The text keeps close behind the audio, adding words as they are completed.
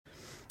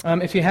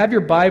If you have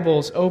your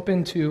Bibles,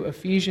 open to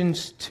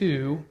Ephesians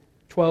 2,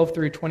 12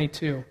 through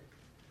 22.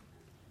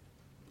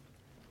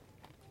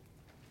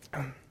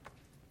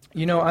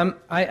 You know,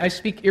 I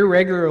speak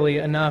irregularly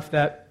enough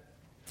that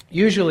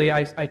usually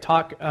I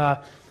talk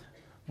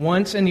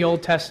once in the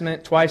Old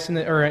Testament, twice in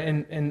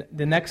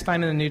the next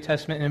time in the New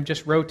Testament, and I've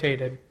just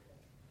rotated.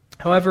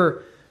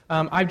 However,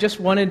 I've just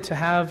wanted to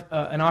have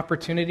an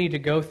opportunity to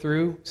go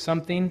through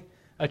something,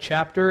 a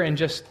chapter, and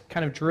just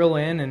kind of drill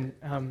in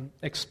and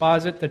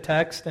exposit the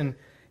text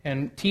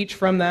and teach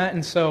from that.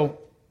 And so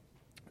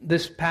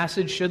this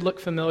passage should look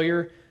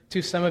familiar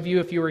to some of you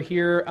if you were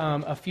here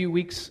a few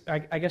weeks,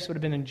 I guess it would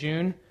have been in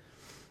June,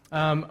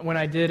 when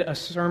I did a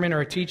sermon or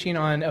a teaching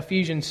on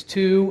Ephesians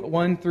 2,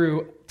 1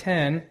 through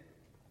 10.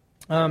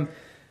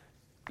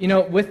 You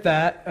know, with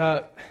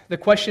that, the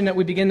question that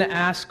we begin to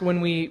ask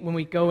when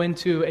we go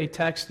into a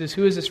text is,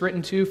 who is this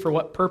written to, for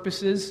what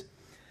purposes?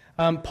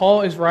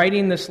 Paul is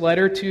writing this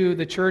letter to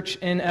the church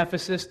in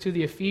Ephesus, to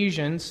the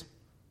Ephesians,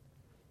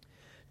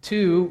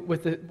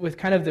 with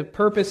kind of the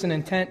purpose and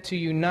intent to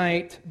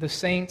unite the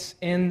saints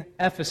in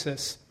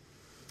Ephesus.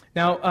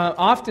 Now,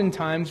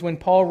 oftentimes when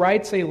Paul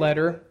writes a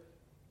letter,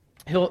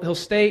 he'll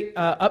state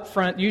up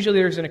front, usually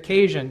there's an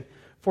occasion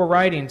for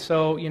writing.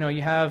 So, you know,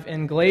 you have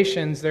in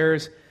Galatians,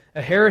 there's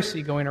a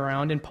heresy going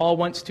around, and Paul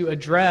wants to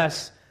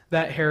address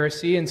that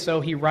heresy, and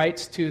so he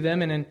writes to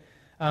them, and in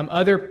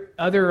other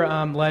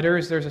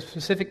letters, there's a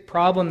specific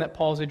problem that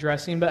Paul's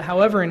addressing. But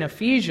however, in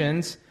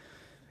Ephesians,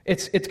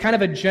 it's kind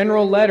of a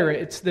general letter.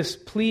 It's this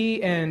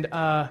plea and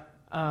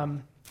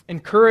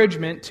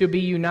encouragement to be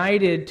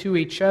united to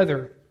each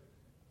other.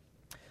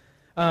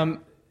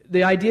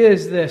 The idea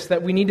is this,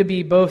 that we need to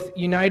be both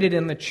united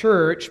in the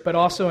church, but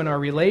also in our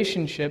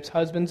relationships,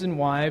 husbands and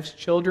wives,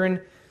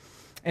 children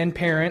and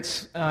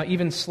parents,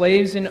 even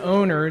slaves and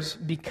owners,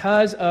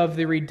 because of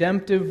the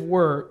redemptive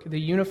work, the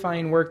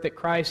unifying work that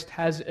Christ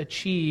has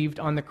achieved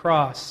on the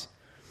cross.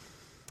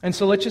 And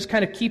so let's just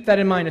kind of keep that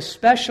in mind,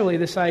 especially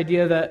this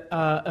idea that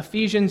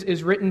Ephesians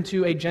is written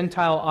to a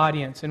Gentile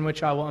audience, in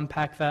which I will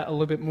unpack that a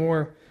little bit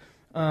more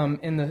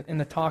in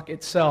the talk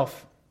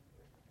itself.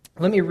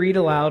 Let me read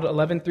aloud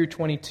 11 through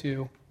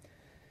 22.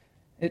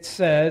 It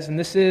says, and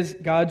this is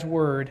God's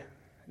word,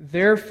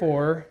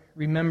 "Therefore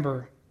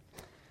remember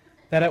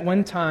that at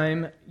one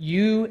time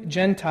you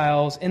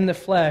Gentiles in the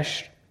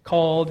flesh,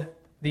 called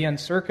the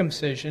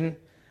uncircumcision,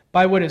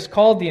 by what is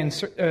called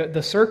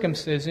the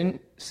circumcision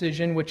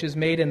which is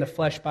made in the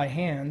flesh by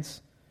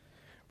hands,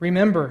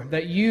 remember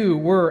that you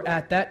were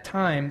at that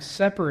time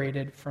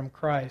separated from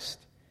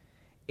Christ,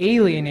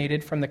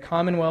 alienated from the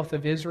commonwealth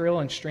of Israel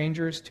and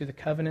strangers to the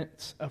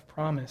covenants of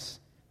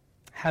promise,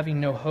 having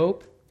no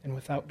hope and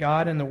without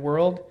God in the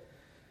world.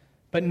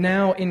 But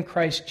now in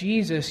Christ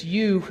Jesus,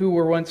 you who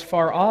were once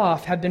far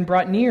off have been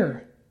brought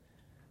near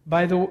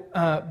by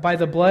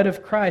the blood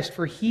of Christ,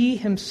 for He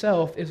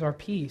Himself is our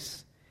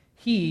peace.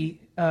 He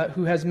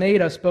who has made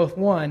us both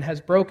one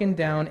has broken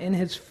down in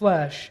His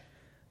flesh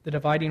the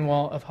dividing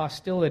wall of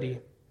hostility,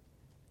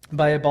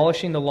 by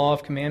abolishing the law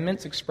of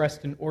commandments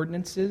expressed in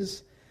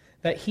ordinances,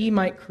 that He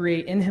might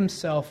create in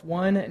Himself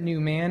one new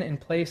man in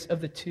place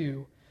of the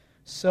two,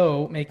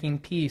 so making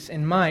peace,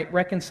 and might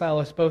reconcile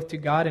us both to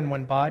God in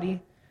one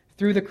body,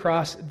 through the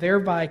cross,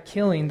 thereby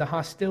killing the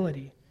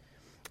hostility.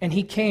 And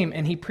He came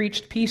and He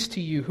preached peace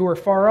to you who are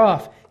far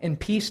off, and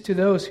peace to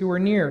those who are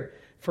near.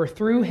 For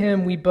through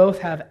Him we both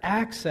have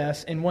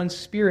access in one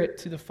Spirit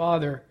to the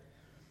Father.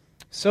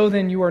 So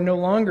then you are no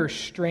longer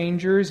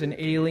strangers and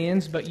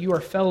aliens, but you are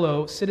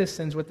fellow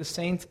citizens with the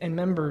saints and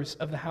members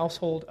of the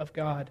household of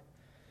God,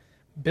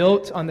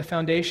 built on the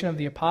foundation of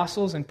the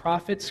apostles and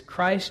prophets,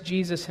 Christ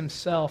Jesus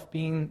Himself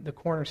being the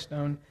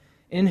cornerstone,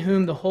 in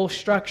whom the whole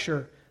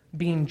structure,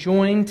 being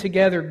joined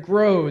together,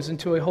 grows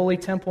into a holy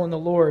temple in the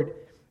Lord.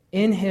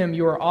 In Him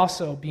you are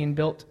also being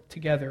built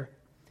together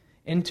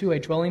into a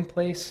dwelling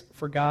place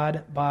for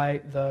God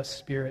by the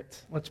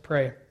Spirit." Let's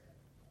pray.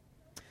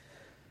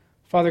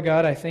 Father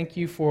God, I thank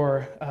You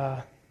for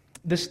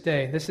this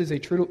day. This is a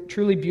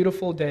truly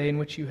beautiful day in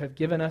which You have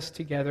given us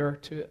together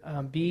to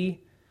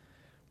be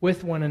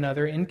with one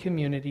another in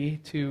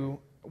community, to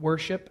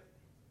worship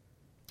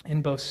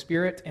in both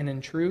spirit and in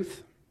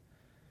truth.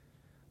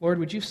 Lord,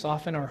 would You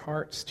soften our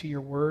hearts to Your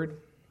word?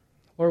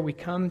 Lord, we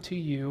come to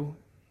You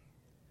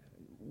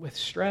with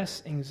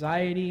stress,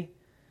 anxiety,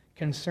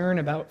 concern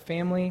about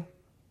family.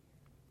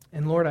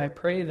 And Lord, I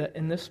pray that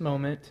in this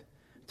moment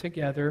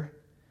together,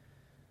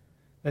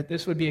 that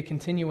this would be a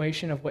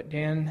continuation of what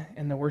Dan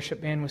and the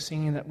worship band was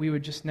singing, that we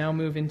would just now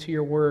move into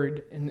Your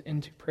word and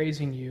into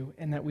praising You,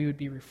 and that we would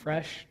be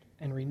refreshed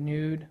and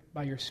renewed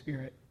by Your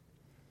Spirit.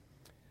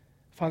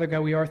 Father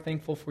God, we are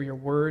thankful for Your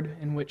word,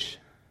 in which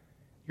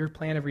Your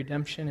plan of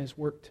redemption is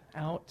worked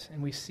out,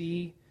 and we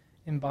see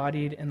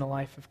embodied in the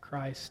life of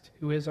Christ,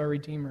 who is our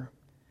Redeemer.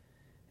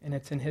 And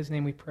it's in His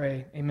name we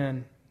pray.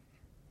 Amen.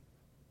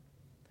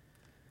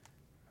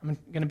 I'm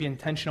going to be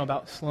intentional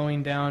about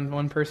slowing down.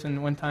 One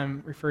person one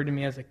time referred to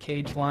me as a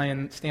caged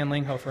lion, Stan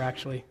Langhofer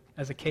actually,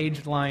 as a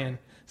caged lion.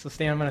 So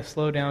Stan, I'm going to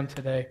slow down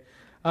today.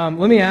 Let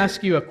me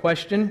ask you a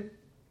question.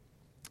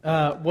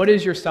 What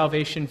is your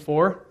salvation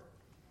for?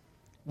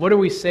 What are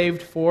we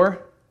saved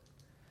for?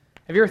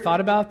 Have you ever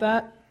thought about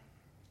that?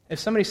 If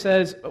somebody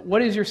says,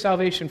 what is your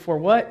salvation for?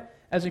 What,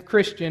 as a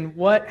Christian,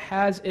 what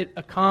has it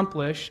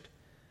accomplished?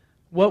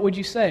 What would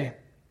you say?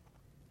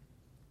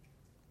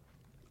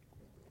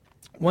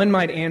 One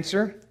might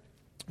answer,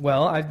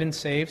 well, I've been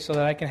saved so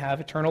that I can have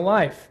eternal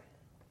life.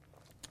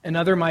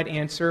 Another might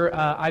answer,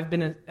 I've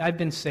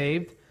been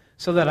saved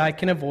so that I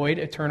can avoid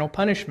eternal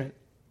punishment.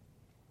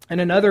 And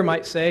another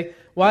might say,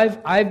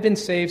 well, I've been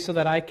saved so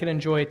that I can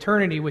enjoy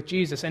eternity with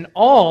Jesus. And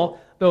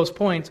all those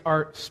points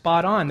are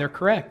spot on. They're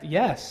correct.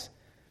 Yes,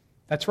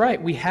 that's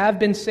right. We have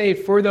been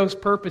saved for those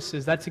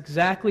purposes. That's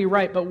exactly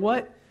right. But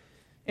what,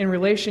 in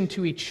relation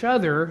to each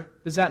other,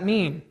 does that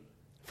mean?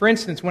 For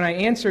instance, when I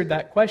answered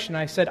that question,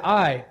 I said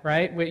I,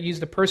 right? We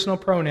used a personal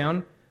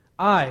pronoun.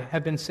 I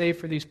have been saved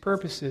for these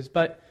purposes.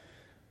 But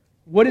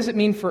what does it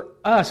mean for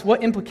us?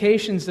 What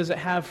implications does it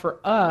have for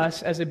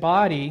us as a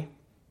body?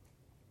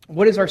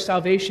 What does our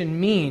salvation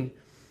mean?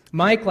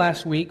 Mike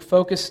last week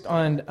focused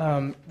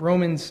on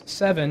Romans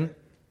 7,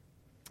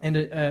 and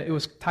it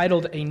was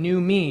titled A New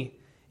Me,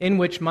 in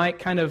which Mike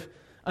kind of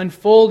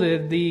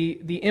unfolded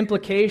the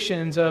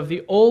implications of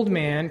the old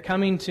man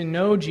coming to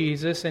know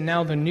Jesus and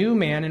now the new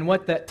man, and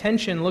what that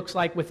tension looks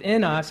like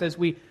within us as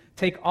we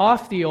take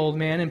off the old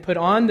man and put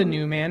on the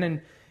new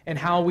man, and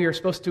how we are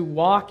supposed to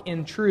walk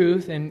in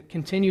truth and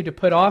continue to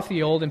put off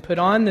the old and put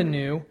on the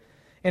new.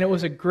 And it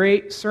was a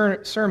great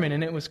sermon,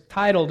 and it was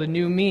titled A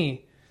New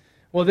Me.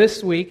 Well,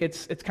 this week,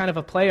 it's kind of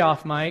a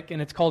playoff, Mike,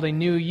 and it's called A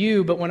New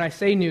You, but when I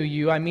say new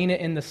you, I mean it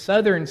in the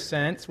southern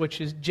sense,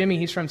 which is Jimmy,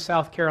 he's from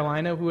South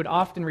Carolina, who would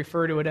often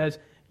refer to it as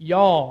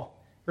y'all.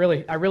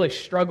 I really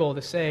struggle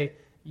to say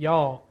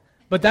y'all.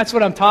 But that's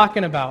what I'm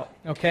talking about,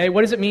 okay?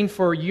 What does it mean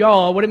for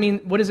y'all? What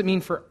does it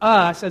mean for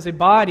us as a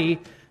body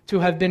to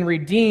have been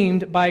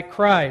redeemed by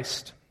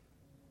Christ?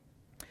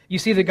 You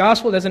see, the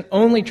gospel doesn't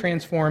only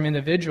transform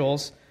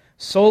individuals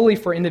solely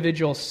for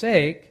individuals'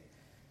 sake.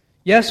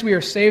 Yes, we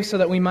are saved so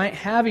that we might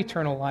have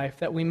eternal life,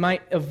 that we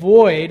might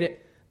avoid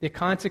the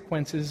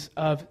consequences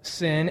of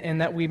sin, and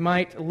that we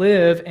might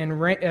live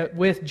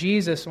with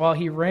Jesus while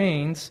He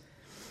reigns.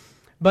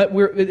 But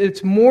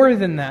it's more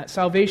than that.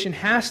 Salvation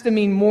has to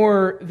mean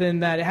more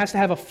than that. It has to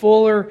have a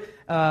fuller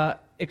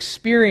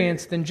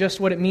experience than just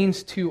what it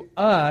means to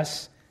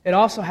us. It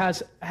also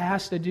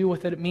has to do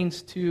with what it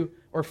means to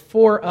or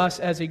for us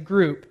as a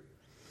group.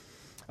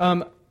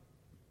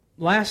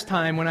 Last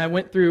time when I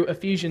went through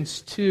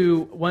Ephesians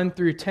 2, 1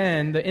 through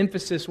 10, the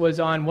emphasis was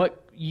on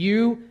what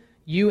you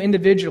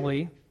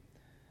individually,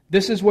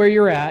 this is where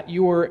you're at.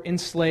 You were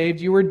enslaved,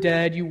 you were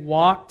dead, you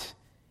walked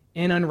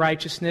in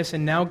unrighteousness,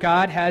 and now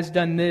God has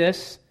done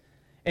this.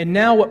 And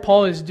now what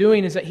Paul is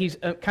doing is that he's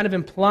kind of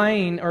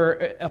implying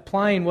or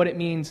applying what it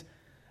means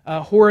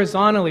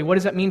horizontally. What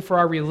does that mean for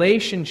our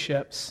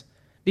relationships?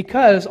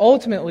 Because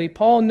ultimately,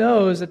 Paul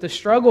knows that the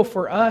struggle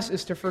for us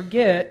is to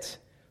forget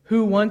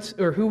who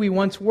we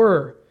once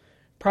were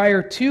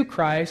prior to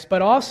Christ,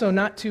 but also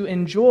not to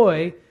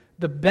enjoy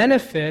the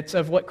benefits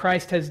of what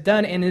Christ has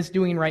done and is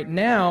doing right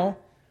now,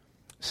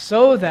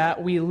 so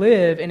that we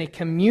live in a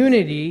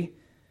community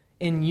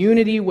in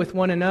unity with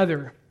one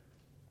another.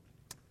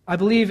 I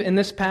believe in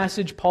this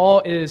passage,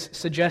 Paul is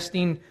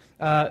suggesting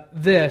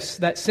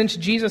that since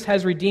Jesus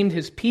has redeemed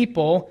His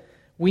people,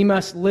 we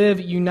must live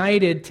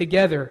united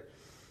together.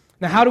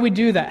 Now, how do we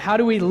do that? How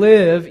do we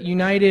live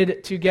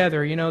united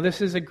together? You know,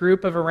 this is a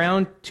group of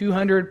around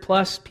 200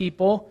 plus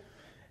people,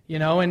 you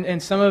know,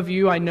 and some of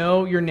you, I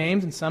know your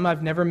names, and some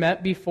I've never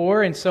met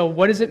before. And so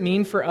what does it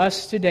mean for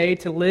us today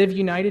to live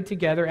united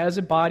together as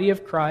a body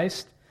of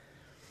Christ,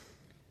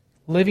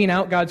 living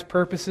out God's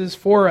purposes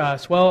for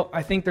us? Well,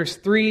 I think there's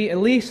at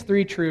least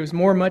three truths.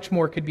 Much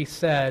more could be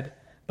said,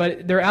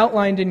 but they're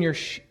outlined in your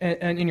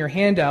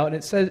handout. And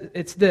it says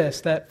it's this: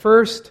 that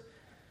first,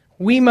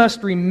 we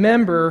must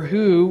remember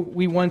who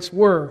we once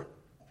were.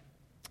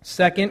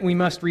 Second, we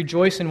must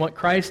rejoice in what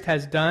Christ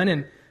has done.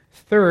 And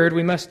third,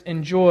 we must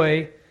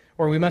enjoy,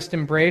 or we must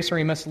embrace, or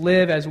we must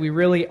live as we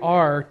really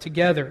are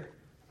together.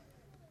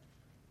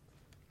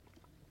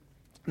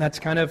 That's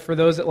kind of, for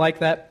those that like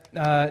that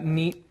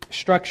neat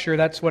structure,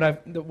 that's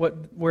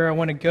where I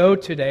want to go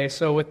today.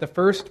 So with the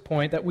first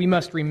point, that we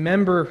must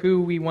remember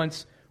who we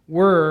once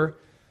were,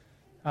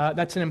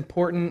 that's an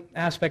important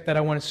aspect that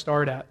I want to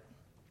start at.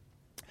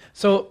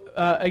 So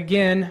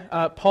again,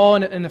 Paul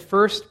in the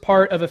first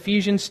part of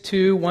Ephesians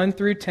 2, 1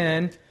 through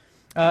 10,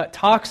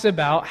 talks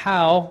about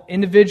how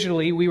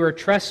individually we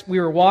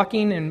were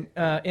walking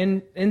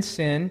in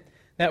sin,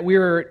 that we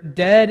were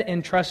dead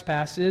in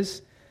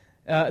trespasses,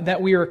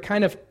 that we were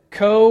kind of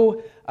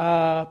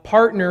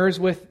co-partners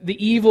with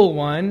the evil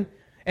one,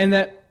 and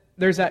that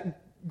there's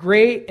that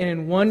great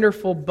and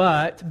wonderful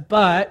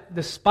but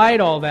despite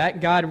all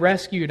that, God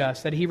rescued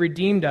us, that He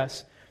redeemed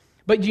us.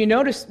 But do you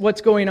notice what's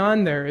going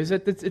on there? Is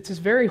that it's this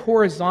very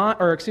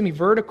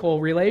vertical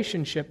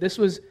relationship. This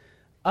was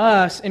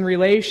us in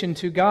relation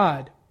to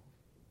God.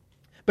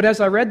 But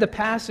as I read the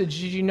passage,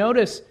 did you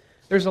notice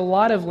there's a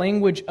lot of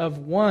language of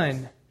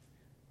one?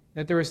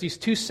 that there was these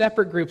two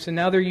separate groups, and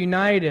now they're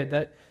united,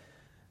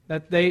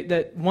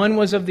 that one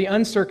was of the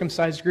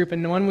uncircumcised group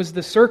and one was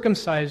the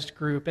circumcised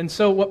group. And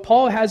so what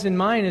Paul has in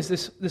mind is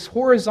this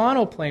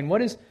horizontal plane.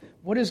 What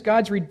does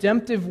God's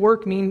redemptive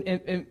work mean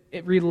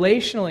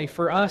relationally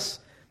for us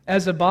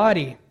as a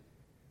body?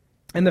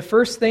 And the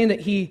first thing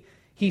that he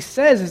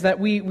says is that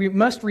we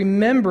must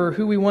remember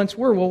who we once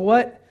were. Well,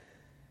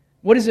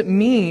 what does it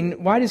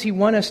mean? Why does he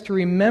want us to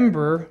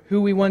remember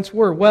who we once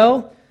were?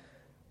 Well,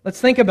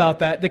 let's think about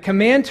that. The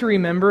command to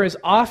remember is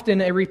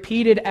often a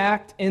repeated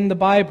act in the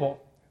Bible.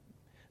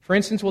 For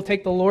instance, we'll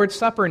take the Lord's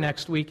Supper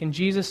next week, and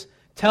Jesus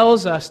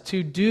tells us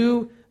to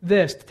do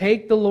this, to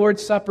take the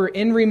Lord's Supper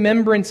in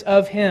remembrance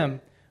of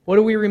Him. What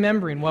are we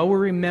remembering? Well, we're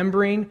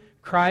remembering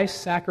Christ's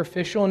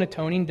sacrificial and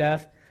atoning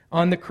death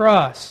on the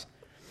cross.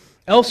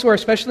 Elsewhere,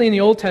 especially in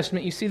the Old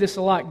Testament, you see this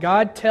a lot.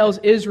 God tells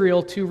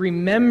Israel to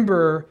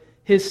remember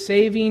His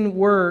saving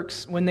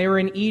works when they were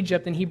in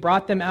Egypt and He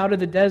brought them out of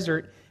the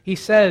desert. He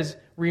says,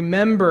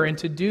 remember and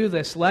to do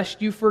this,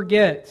 lest you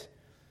forget.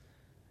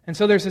 And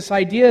so there's this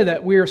idea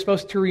that we are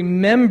supposed to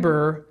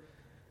remember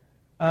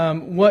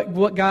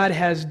what God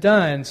has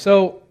done.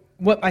 So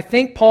what I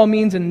think Paul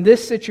means in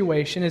this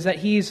situation is that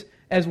he's,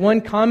 as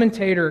one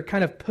commentator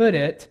kind of put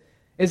it,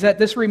 is that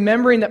this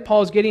remembering that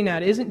Paul's getting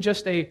at isn't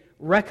just a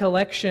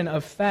recollection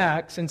of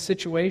facts and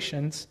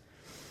situations,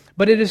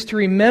 but it is to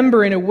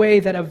remember in a way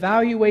that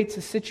evaluates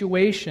a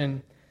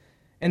situation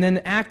and then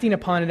acting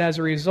upon it as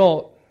a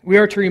result. We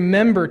are to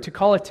remember, to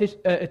call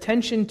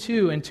attention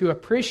to, and to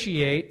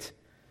appreciate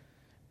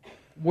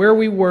where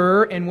we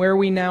were and where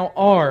we now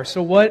are.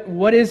 So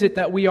what is it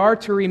that we are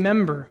to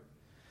remember?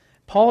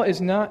 Paul is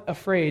not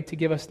afraid to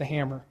give us the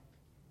hammer,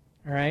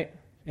 all right?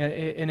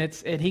 And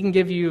he can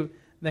give you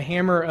the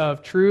hammer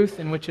of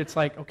truth, in which it's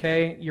like,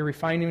 okay, you're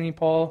refining me,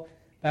 Paul,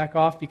 back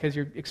off because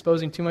you're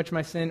exposing too much of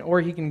my sin. Or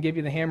he can give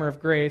you the hammer of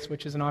grace,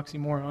 which is an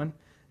oxymoron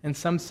in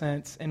some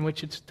sense, in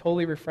which it's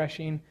totally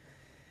refreshing.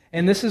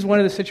 And this is one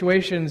of the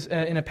situations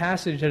in a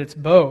passage that it's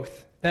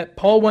both. That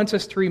Paul wants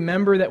us to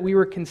remember that we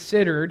were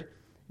considered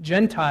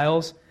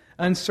Gentiles,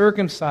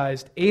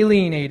 uncircumcised,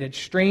 alienated,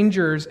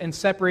 strangers, and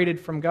separated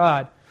from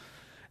God.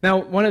 Now,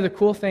 one of the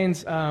cool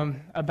things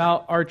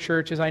about our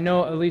church is I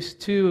know at least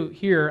two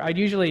here. I'd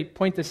usually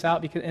point this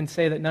out and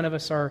say that none of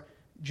us are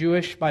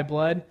Jewish by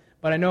blood,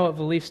 but I know of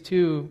at least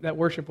two that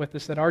worship with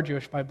us that are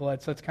Jewish by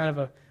blood, so it's kind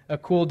of a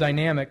cool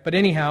dynamic. But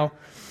anyhow,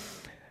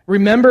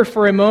 remember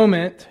for a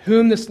moment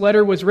whom this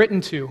letter was written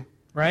to,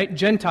 right?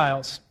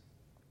 Gentiles.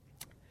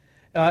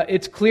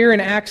 It's clear in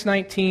Acts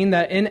 19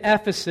 that in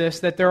Ephesus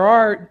that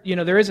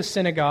there is a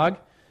synagogue,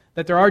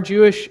 that there are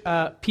Jewish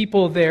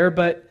people there,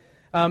 but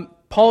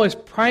Paul is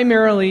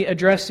primarily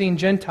addressing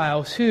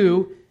Gentiles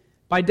who,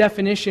 by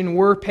definition,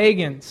 were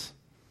pagans.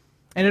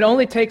 And it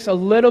only takes a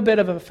little bit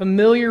of a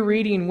familiar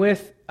reading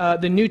with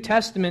the New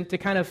Testament to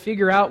kind of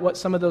figure out what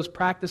some of those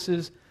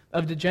practices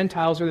of the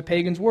Gentiles or the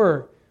pagans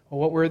were. Well,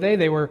 what were they?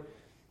 They were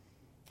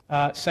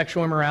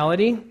sexual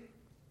immorality.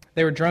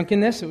 They were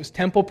drunkenness. It was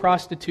temple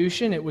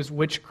prostitution. It was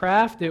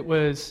witchcraft. It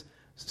was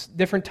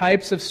different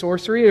types of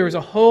sorcery. There was a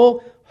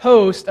whole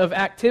host of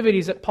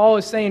activities that Paul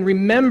is saying,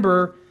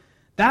 remember,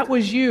 that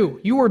was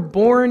you. You were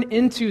born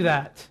into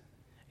that.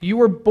 You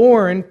were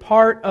born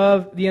part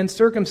of the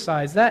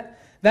uncircumcised.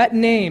 That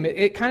name,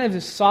 it kind of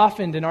is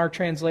softened in our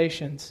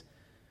translations.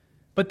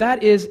 But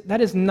that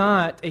is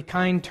not a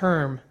kind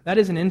term. That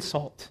is an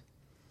insult.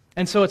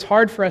 And so it's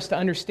hard for us to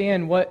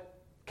understand what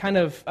kind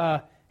of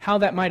how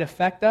that might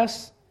affect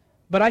us.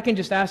 But I can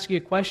just ask you a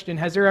question.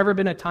 Has there ever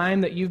been a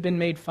time that you've been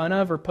made fun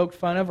of or poked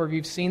fun of, or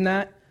you've seen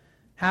that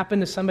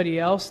happen to somebody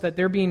else, that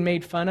they're being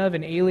made fun of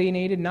and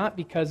alienated, not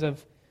because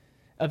of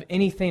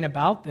anything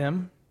about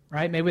them,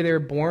 right? Maybe they were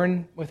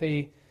born with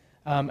a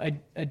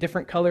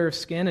different color of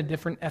skin, a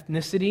different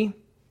ethnicity.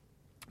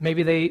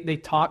 Maybe they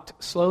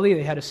talked slowly,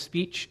 they had a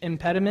speech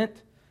impediment.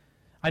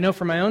 I know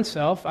for my own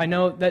self, I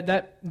know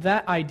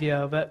that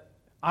idea that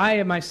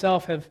I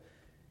myself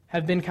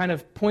have been kind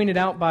of pointed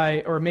out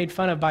by or made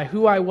fun of by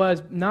who I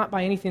was, not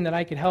by anything that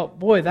I could help.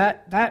 Boy,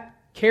 that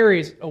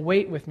carries a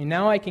weight with me.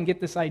 Now I can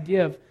get this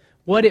idea of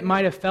what it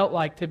might have felt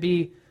like to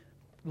be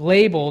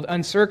labeled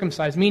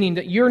uncircumcised, meaning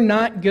that you're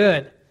not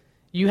good.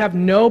 You have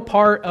no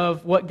part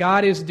of what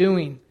God is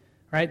doing.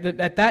 Right?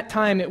 At that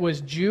time, it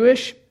was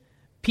Jewish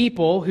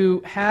people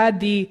who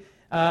had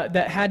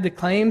that had the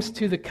claims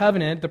to the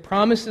covenant, the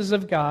promises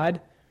of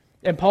God.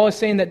 And Paul is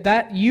saying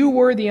that you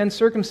were the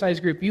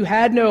uncircumcised group. You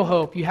had no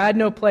hope. You had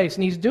no place.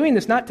 And he's doing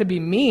this not to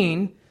be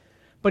mean,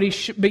 but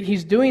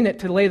he's doing it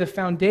to lay the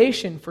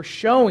foundation for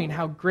showing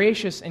how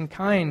gracious and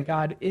kind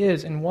God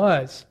is and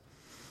was.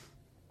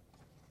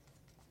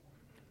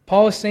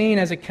 Paul is saying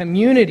as a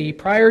community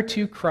prior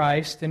to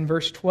Christ in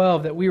verse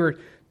 12 that we were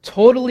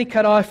totally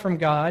cut off from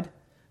God,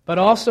 but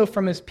also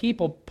from His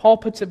people. Paul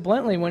puts it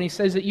bluntly when he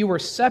says that you were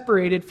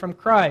separated from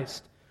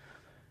Christ.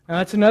 Now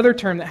that's another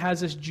term that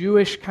has this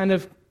Jewish kind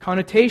of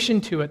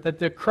connotation to it, that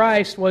the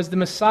Christ was the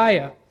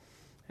Messiah,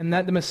 and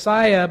that the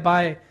Messiah,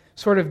 by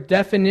sort of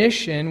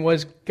definition,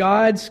 was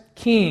God's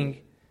king.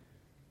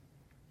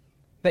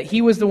 that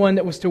he was the one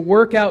that was to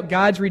work out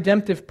God's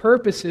redemptive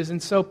purposes.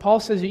 And so Paul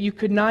says that you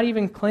could not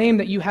even claim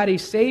that you had a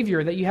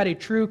Savior, that you had a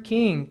true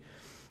King.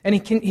 And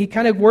he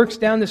kind of works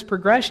down this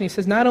progression. He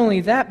says, not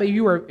only that, but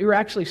you were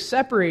actually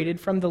separated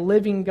from the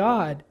living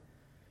God.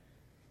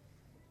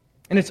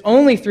 And it's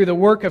only through the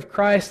work of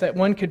Christ that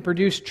one could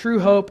produce true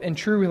hope and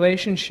true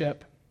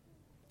relationship.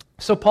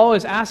 So Paul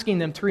is asking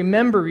them to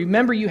remember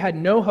you had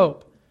no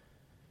hope.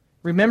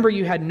 Remember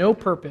you had no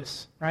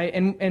purpose, right?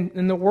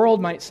 And the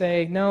world might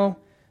say, no,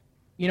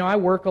 I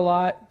work a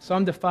lot, so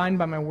I'm defined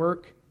by my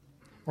work.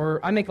 Or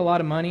I make a lot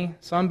of money,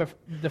 so I'm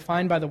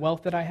defined by the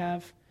wealth that I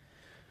have.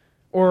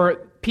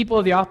 Or people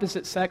of the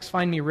opposite sex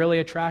find me really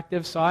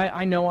attractive, so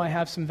I know I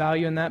have some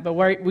value in that. But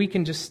we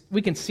can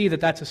see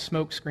that that's a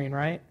smokescreen,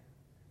 right?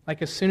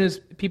 Like as soon as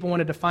people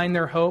want to define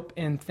their hope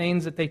in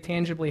things that they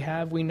tangibly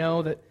have, we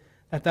know that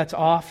that's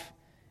off.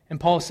 And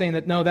Paul's saying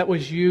that, no, that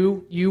was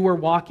you. You were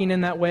walking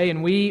in that way,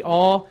 and we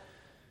all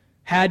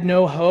had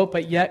no hope,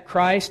 but yet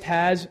Christ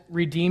has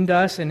redeemed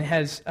us and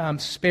has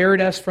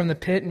spared us from the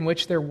pit in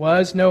which there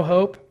was no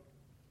hope.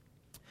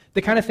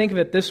 To kind of think of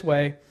it this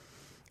way,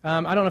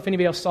 I don't know if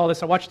anybody else saw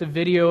this. I watched a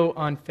video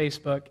on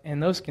Facebook,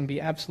 and those can be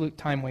absolute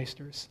time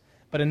wasters.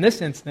 But in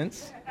this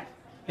instance,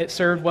 it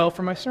served well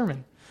for my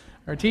sermon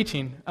or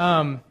teaching.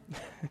 I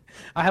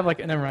have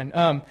never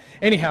mind.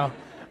 Anyhow,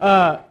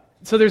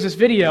 so there's this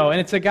video, and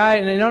it's a guy,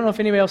 and I don't know if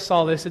anybody else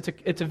saw this.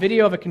 It's a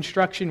video of a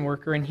construction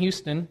worker in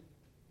Houston.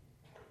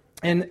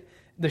 And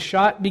the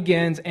shot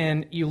begins,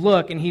 and you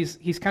look, and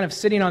he's kind of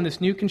sitting on this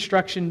new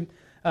construction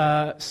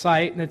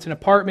site, and it's an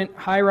apartment,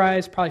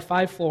 high-rise, probably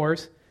 5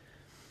 floors.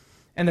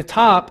 And the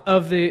top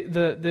of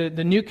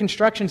the new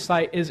construction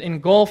site is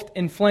engulfed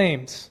in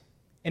flames.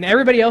 And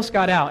everybody else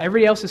got out.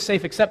 Everybody else is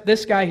safe, except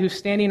this guy who's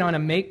standing on a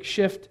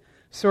makeshift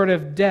sort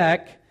of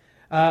deck,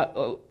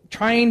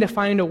 trying to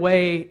find a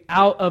way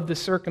out of the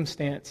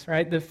circumstance,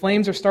 right? The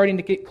flames are starting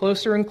to get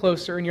closer and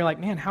closer, and you're like,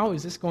 man, how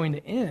is this going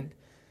to end?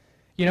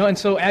 And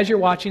so as you're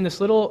watching, this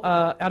little,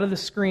 out of the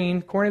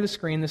screen, corner of the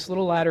screen, this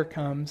little ladder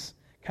comes,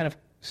 kind of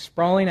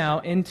sprawling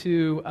out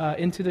into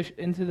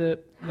the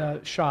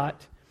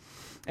shot,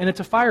 and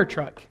it's a fire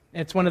truck.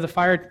 It's one of the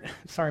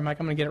sorry, Mike,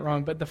 I'm going to get it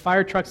wrong, but the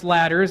fire truck's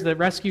ladders, the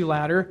rescue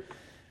ladder,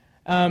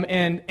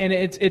 and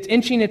it's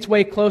inching its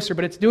way closer,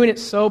 but it's doing it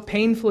so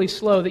painfully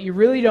slow that you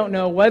really don't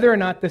know whether or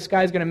not this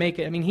guy's going to make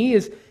it. I mean,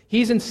 he's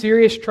in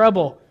serious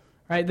trouble.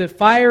 Right? The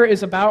fire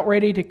is about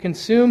ready to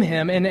consume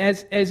him, and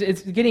as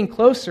it's getting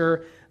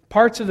closer,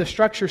 parts of the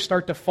structure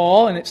start to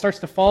fall, and it starts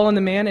to fall on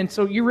the man, and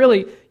so you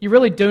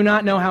really do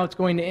not know how it's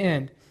going to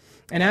end.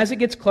 And as it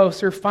gets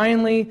closer,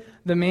 finally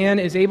the man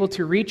is able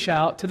to reach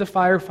out to the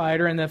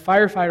firefighter, and the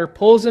firefighter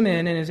pulls him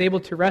in and is able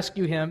to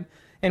rescue him,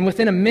 and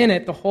within a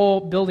minute the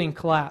whole building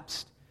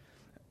collapsed.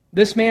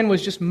 This man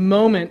was just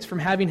moments from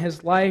having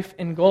his life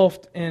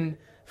engulfed in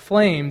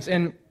flames.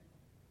 And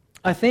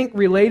I think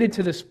related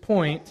to this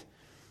point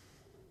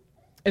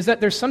is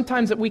that there's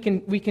sometimes that we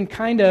can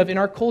kind of, in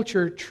our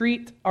culture,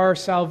 treat our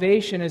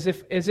salvation as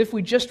if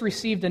we just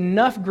received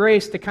enough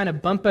grace to kind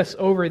of bump us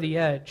over the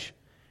edge,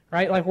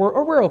 right? Like,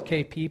 we're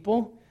okay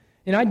people.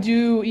 And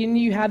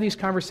you have these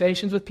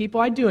conversations with people,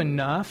 I do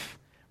enough,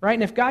 right?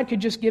 And if God could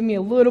just give me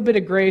a little bit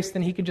of grace,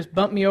 then he could just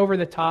bump me over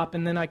the top,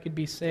 and then I could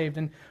be saved.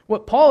 And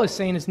what Paul is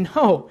saying is,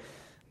 no,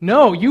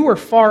 you were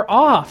far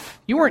off.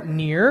 You weren't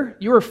near.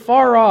 You were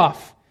far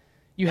off.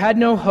 You had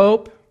no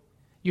hope.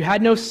 You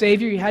had no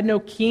Savior, you had no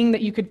King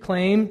that you could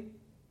claim,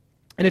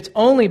 and it's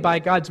only by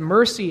God's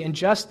mercy and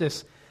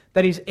justice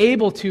that he's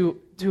able to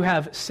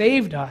have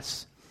saved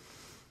us.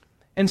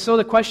 And so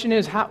the question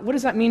is, what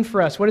does that mean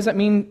for us? What does that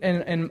mean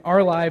in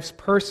our lives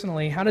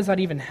personally? How does that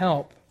even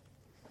help?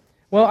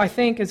 Well, I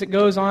think as it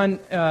goes on,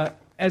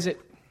 as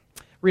it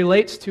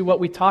relates to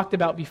what we talked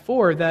about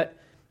before, that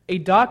a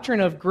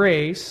doctrine of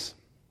grace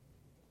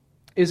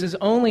is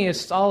only as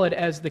solid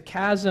as the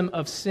chasm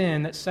of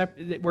sin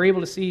that we're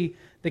able to see,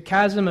 the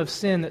chasm of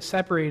sin that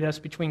separated us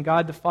between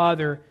God the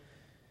Father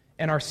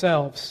and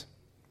ourselves,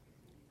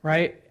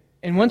 right?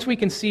 And once we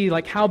can see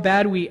how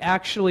bad we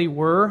actually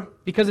were,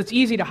 because it's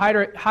easy to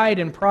hide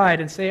in pride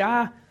and say,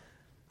 I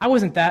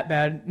wasn't that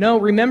bad. No,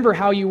 remember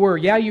how you were.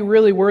 Yeah, you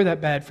really were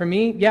that bad. For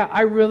me, yeah,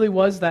 I really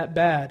was that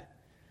bad.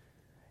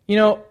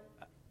 The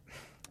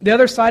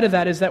other side of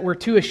that is that we're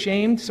too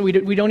ashamed, so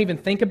we don't even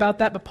think about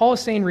that. But Paul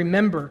is saying,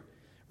 remember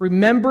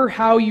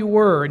how you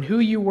were and who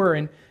you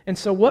were. And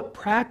so what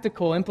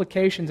practical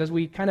implications as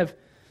we kind of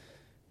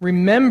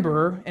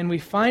remember and we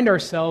find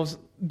ourselves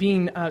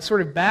being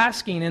sort of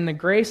basking in the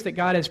grace that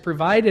God has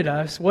provided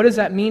us, what does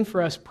that mean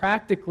for us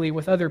practically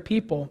with other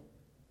people?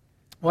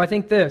 Well, I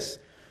think this.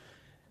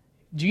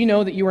 Do you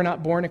know that you were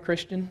not born a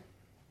Christian?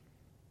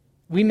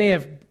 We may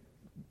have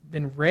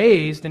been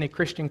raised in a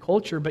Christian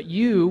culture, but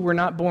you were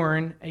not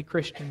born a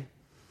Christian.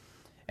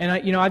 And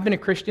I've been a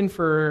Christian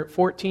for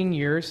 14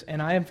 years,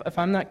 and if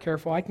I'm not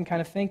careful, I can kind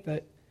of think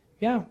that,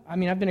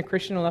 I've been a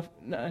Christian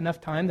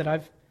enough time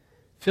that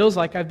feels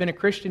like I've been a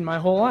Christian my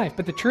whole life.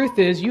 But the truth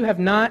is, you have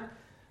not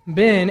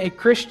been a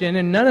Christian,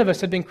 and none of us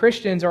have been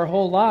Christians our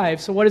whole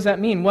lives. So what does that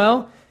mean?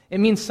 Well, It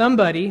means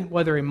somebody,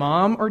 whether a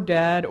mom or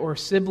dad or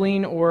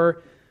sibling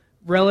or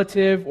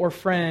relative or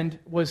friend,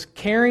 was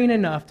caring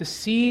enough to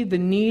see the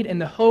need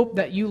and the hope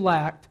that you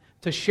lacked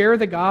to share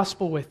the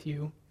gospel with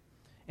you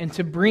and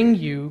to bring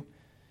you,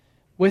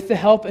 with the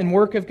help and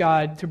work of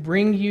God, to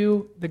bring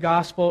you the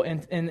gospel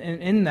and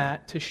in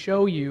that to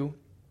show you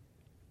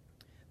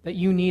that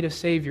you need a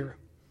Savior.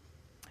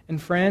 And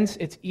friends,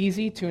 it's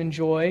easy to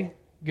enjoy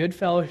good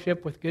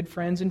fellowship with good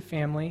friends and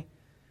family,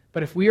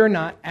 but if we are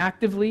not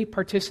actively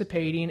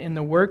participating in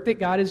the work that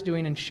God is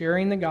doing and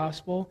sharing the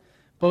gospel,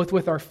 both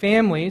with our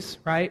families,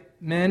 right?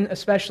 Men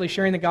especially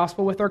sharing the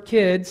gospel with our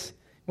kids,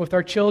 with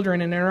our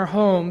children and in our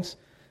homes,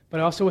 but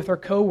also with our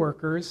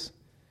coworkers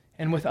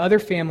and with other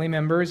family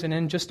members and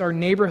in just our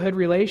neighborhood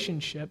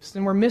relationships,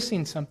 then we're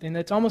missing something.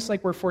 That's almost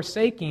like we're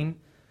forsaking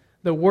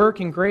the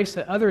work and grace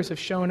that others have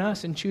shown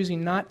us and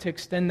choosing not to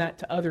extend that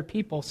to other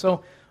people.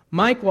 So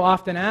Mike will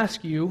often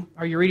ask you,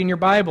 are you reading your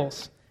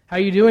Bibles? How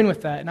are you doing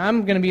with that? And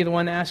I'm going to be the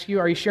one to ask you,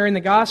 are you sharing the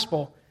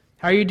gospel?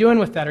 How are you doing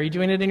with that? Are you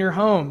doing it in your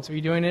homes? Are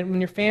you doing it in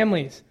your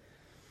families?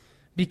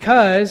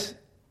 Because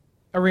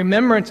a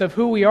remembrance of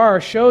who we are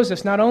shows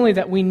us not only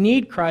that we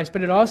need Christ,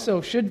 but it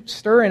also should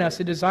stir in us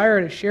a desire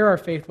to share our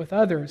faith with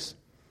others.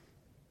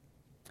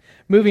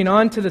 Moving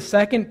on to the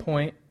second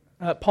point,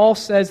 Paul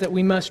says that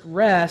we must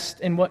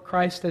rest in what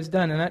Christ has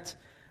done, and that's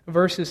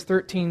verses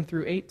 13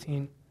 through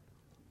 18.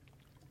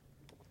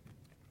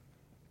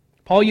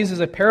 Paul uses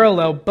a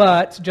parallel,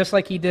 but just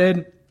like he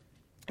did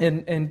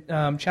in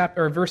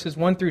verses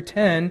 1 through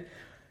 10,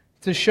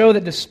 to show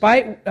that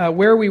despite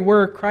where we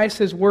were, Christ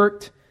has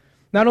worked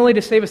not only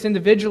to save us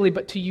individually,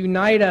 but to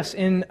unite us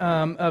in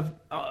of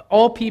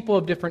all people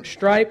of different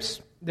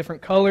stripes,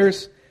 different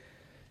colors,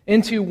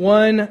 into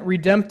one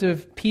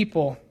redemptive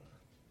people.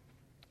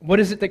 What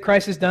is it that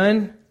Christ has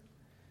done?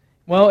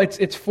 Well,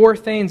 it's four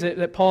things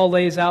that Paul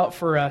lays out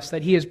for us: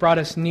 that He has brought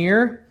us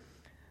near,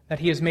 that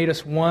He has made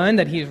us one,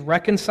 that He has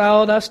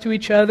reconciled us to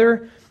each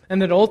other,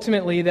 and that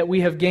ultimately that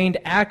we have gained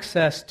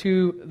access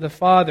to the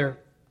Father.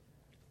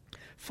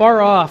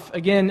 Far off,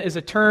 again, is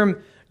a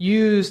term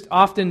used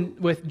often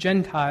with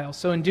Gentiles.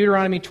 So in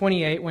Deuteronomy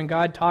 28, when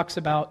God talks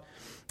about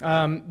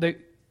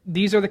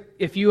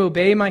if you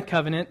obey my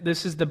covenant,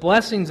 this is the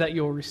blessings that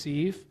you'll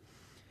receive.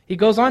 He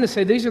goes on to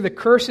say, these are the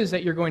curses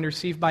that you're going to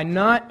receive by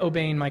not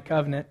obeying my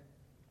covenant.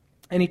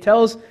 And he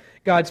tells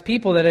God's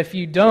people that if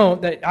you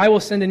don't, that I will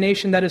send a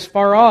nation that is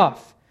far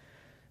off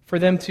for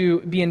them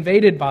to be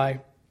invaded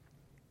by.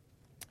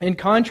 In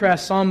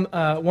contrast, Psalm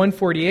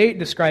 148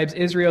 describes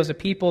Israel as a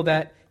people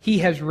that He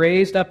has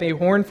raised up a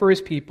horn for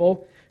His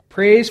people.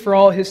 Praise for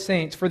all His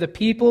saints. For the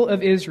people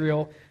of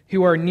Israel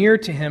who are near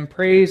to Him,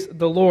 praise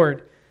the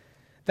Lord.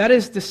 That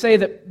is to say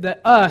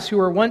that us, who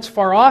were once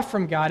far off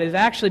from God, is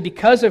actually,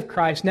 because of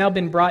Christ, now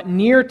been brought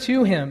near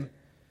to Him.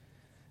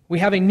 We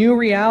have a new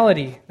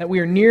reality, that we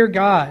are near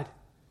God.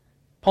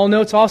 Paul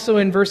notes also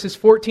in verses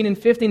 14 and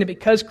 15 that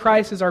because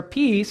Christ is our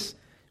peace,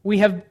 we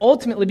have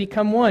ultimately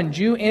become one,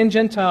 Jew and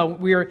Gentile.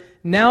 We are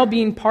now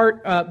being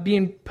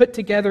put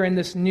together in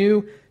this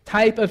new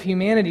type of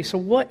humanity. So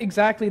what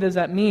exactly does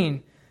that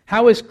mean?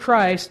 How is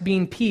Christ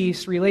being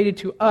peace related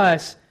to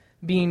us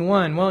being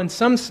one? Well, in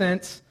some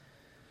sense,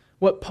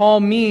 what Paul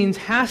means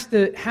has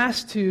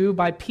to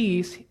by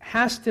peace,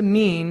 has to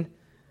mean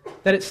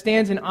that it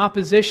stands in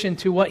opposition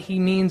to what he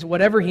means,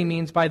 whatever he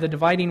means by the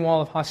dividing wall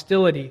of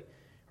hostility.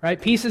 Right?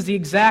 Peace is the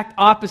exact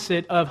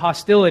opposite of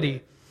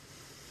hostility.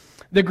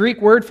 The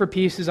Greek word for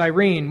peace is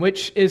eirene,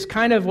 which is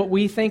kind of what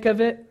we think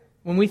of it.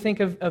 When we think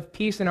of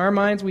peace in our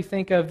minds, we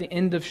think of the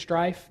end of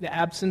strife, the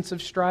absence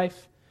of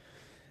strife.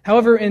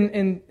 However,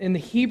 in the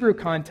Hebrew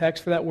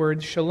context for that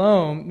word,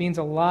 shalom means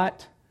a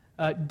lot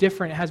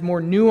different. It has more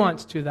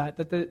nuance to that.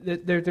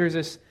 There's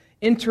this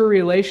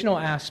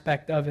interrelational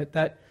aspect of it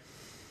that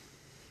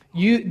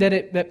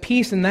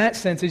peace in that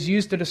sense is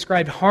used to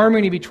describe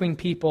harmony between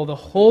people, the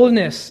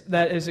wholeness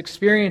that is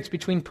experienced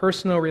between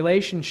personal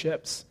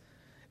relationships.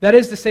 That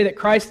is to say that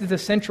Christ is the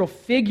central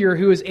figure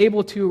who is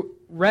able to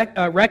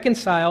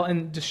reconcile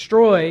and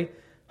destroy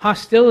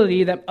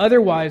hostility that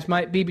otherwise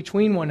might be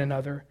between one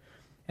another.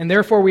 And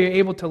therefore we are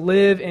able to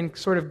live in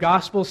sort of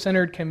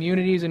gospel-centered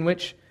communities in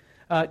which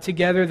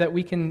together that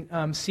we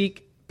can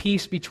seek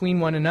peace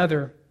between one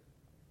another.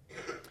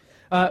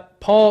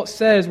 Paul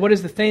says, what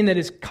is the thing that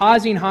is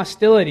causing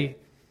hostility?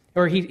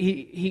 Or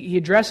he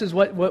addresses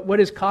what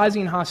is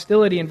causing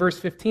hostility in verse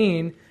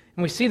 15,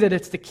 and we see that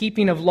it's the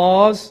keeping of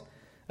laws,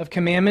 of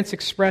commandments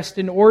expressed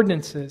in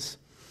ordinances.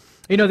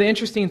 You know, the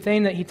interesting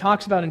thing that he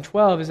talks about in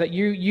 12 is that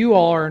you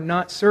all are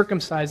not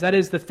circumcised. That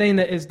is the thing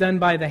that is done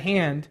by the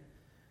hand.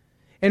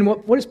 And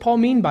what does Paul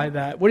mean by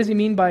that? What does he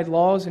mean by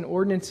laws and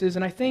ordinances?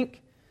 And I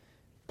think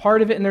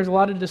part of it, and there's a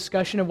lot of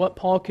discussion of what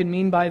Paul could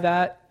mean by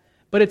that,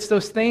 but it's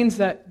those things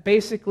that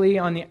basically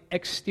on the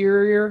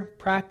exterior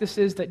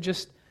practices that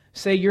just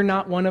say you're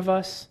not one of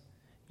us.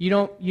 You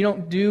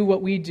don't do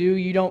what we do.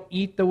 You don't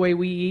eat the way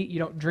we eat. You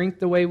don't drink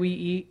the way we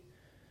eat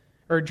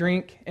or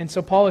drink. And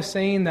so Paul is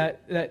saying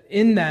that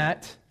in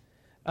that,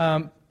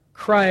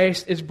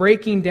 Christ is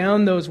breaking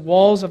down those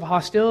walls of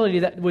hostility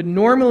that would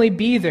normally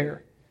be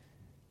there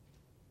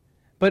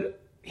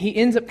But he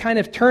ends up kind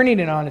of turning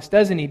it on us,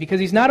 doesn't he? Because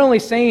he's not only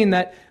saying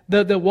that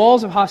the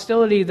walls of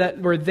hostility that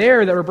were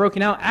there, that were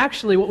broken out,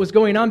 actually what was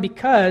going on,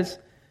 because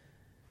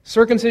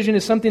circumcision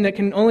is something that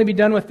can only be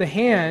done with the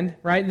hand,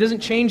 right? It doesn't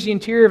change the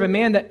interior of a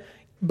man, that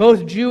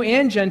both Jew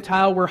and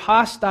Gentile were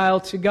hostile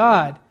to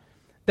God.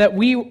 That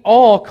we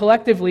all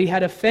collectively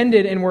had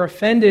offended and were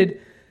offending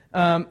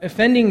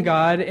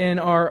God in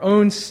our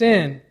own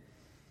sin.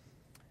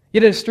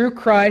 Yet it is through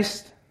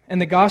Christ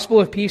and the gospel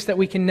of peace that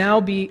we can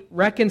now be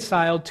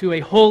reconciled to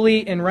a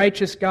holy and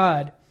righteous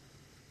God.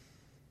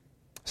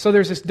 So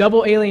there's this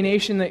double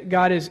alienation that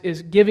God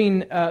is giving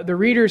the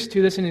readers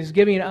to this, and is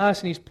giving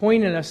us, and He's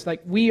pointing at us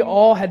like we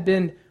all had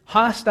been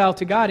hostile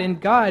to God, and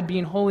God,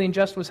 being holy and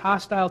just, was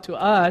hostile to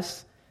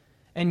us,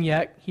 and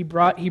yet He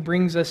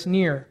brings us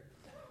near.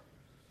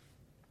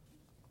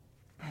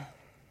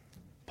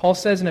 Paul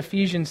says in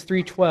Ephesians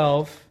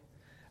 3:12,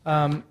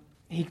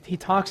 he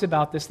talks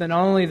about this, that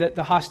not only that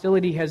the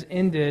hostility has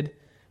ended,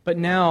 but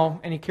now,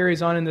 and he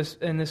carries on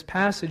in this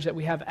passage, that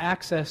we have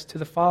access to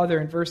the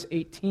Father in verse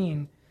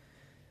 18.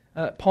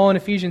 Paul in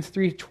Ephesians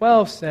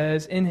 3:12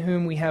 says, "In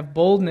whom we have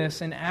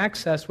boldness and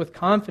access with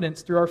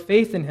confidence through our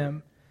faith in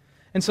Him."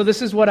 And so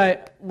this is what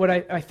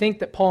I think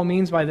that Paul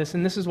means by this,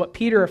 and this is what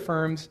Peter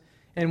affirms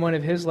in one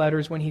of his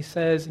letters when he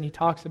says, and he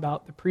talks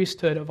about the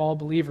priesthood of all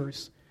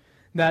believers,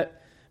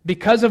 that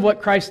because of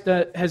what Christ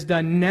has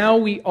done, now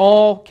we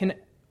all can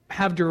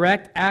have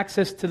direct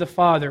access to the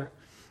Father.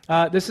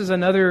 This is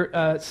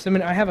another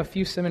seminary. I have a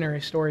few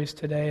seminary stories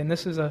today, and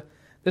this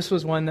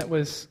was one that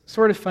was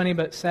sort of funny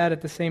but sad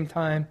at the same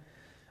time.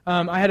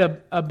 I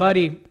had a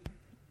buddy.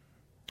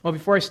 Well,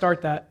 before I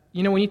start that,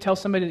 when you tell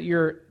somebody that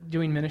you're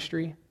doing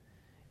ministry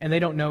and they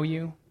don't know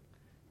you,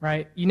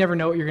 right? You never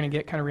know what you're going to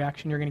get, kind of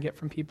reaction you're going to get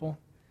from people.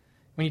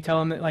 When you tell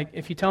them that, like,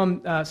 if you tell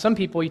them, some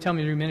people, you tell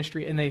them to do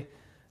ministry, and they,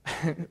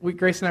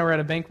 Grace and I were at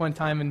a bank one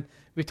time, and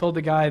we told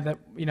the guy that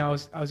I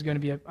was going to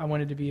be I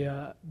wanted to be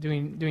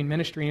doing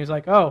ministry, and he was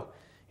like, "Oh,"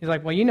 he's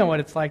like, "Well, you know what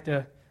it's like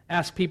to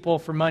ask people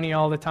for money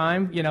all the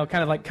time, kind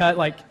of like cut,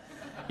 like,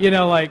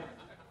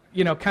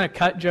 kind of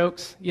cut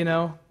jokes,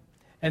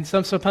 And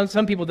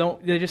some people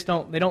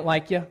they don't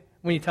like you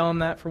when you tell them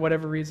that for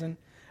whatever reason.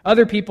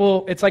 Other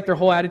people, it's like their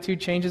whole attitude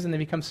changes and they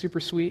become super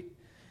sweet.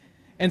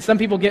 And some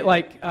people get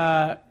like,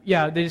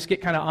 they just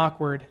get kind of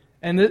awkward.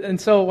 And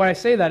so why I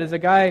say that is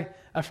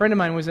a friend of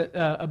mine was at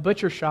a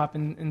butcher shop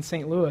in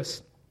St.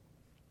 Louis.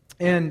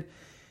 And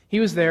he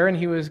was there and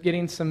he was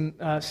getting some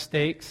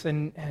steaks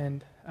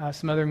and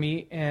some other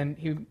meat, and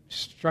he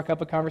struck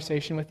up a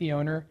conversation with the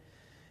owner.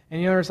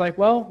 And the owner's like,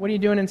 "Well, what are you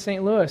doing in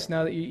St. Louis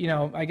now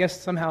that I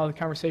guess somehow the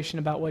conversation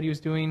about what he was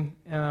doing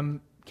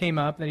came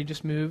up, that he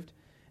just moved.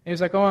 And he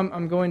was like, "Oh,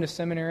 I'm going to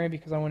seminary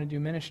because I want to do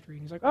ministry."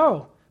 And he's like,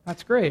 "Oh,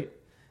 that's great."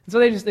 And so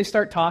they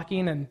start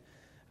talking, and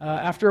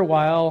after a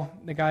while,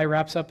 the guy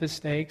wraps up his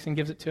steaks and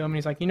gives it to him, and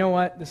he's like, "You know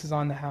what? This is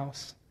on the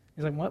house."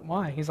 He's like, "What?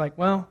 Why?" He's like,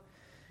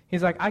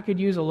 "I could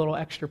use a little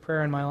extra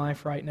prayer in my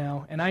life right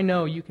now, and I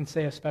know you can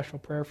say a special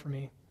prayer for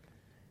me."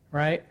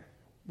 Right?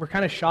 We're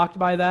kind of shocked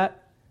by that.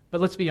 But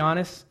let's be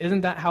honest,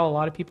 isn't that how a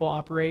lot of people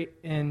operate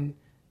in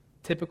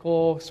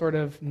typical sort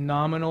of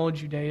nominal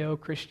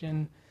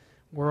Judeo-Christian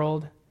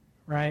world,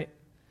 right?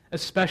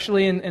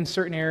 Especially in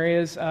certain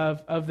areas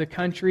of the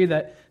country,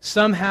 that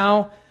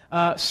somehow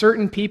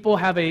certain people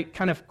have a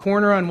kind of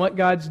corner on what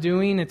God's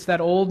doing. It's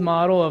that old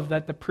model of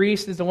that the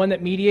priest is the one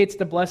that mediates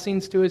the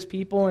blessings to his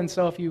people, and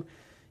so if you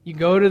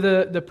go to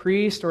the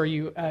priest, or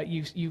you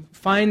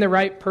find the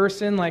right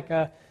person, like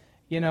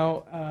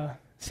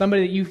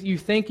somebody that you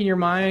think in your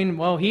mind,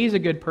 well, he's a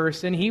good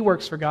person, he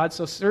works for God,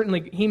 so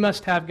certainly he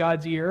must have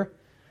God's ear.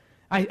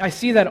 I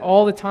see that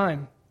all the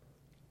time.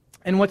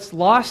 And what's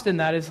lost in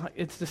that is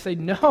it's to say,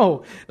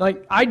 no,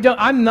 like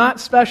I'm not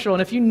special.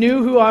 And if you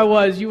knew who I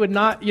was, you would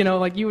not, you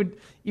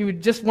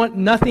would just want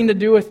nothing to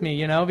do with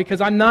me,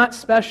 because I'm not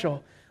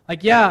special.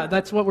 Like, yeah,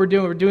 that's what we're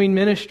doing. We're doing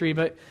ministry,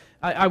 but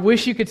I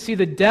wish you could see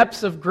the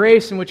depths of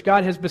grace in which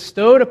God has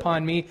bestowed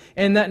upon me,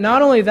 and that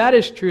not only that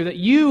is true, that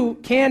you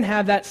can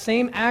have that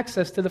same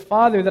access to the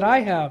Father that I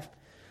have.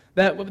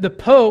 That the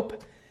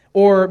Pope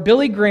or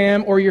Billy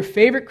Graham or your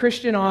favorite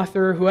Christian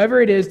author,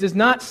 whoever it is, does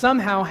not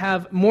somehow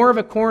have more of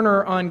a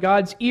corner on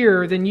God's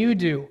ear than you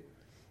do.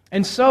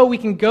 And so we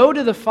can go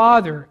to the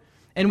Father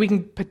and we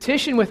can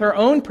petition with our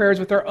own prayers,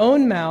 with our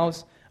own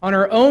mouths, on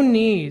our own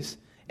knees,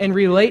 and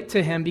relate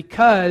to Him,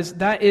 because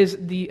that is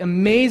the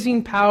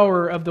amazing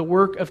power of the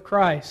work of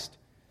Christ.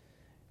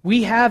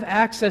 We have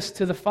access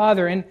to the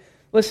Father. And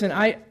listen,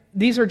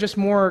 these are just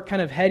more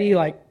kind of heady,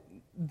 like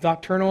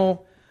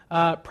doctrinal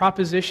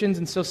propositions,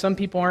 and so some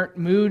people aren't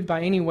moved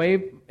by any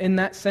way in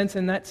that sense,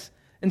 and that's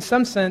in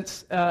some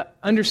sense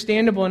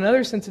understandable. In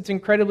another sense, it's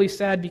incredibly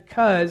sad,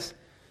 because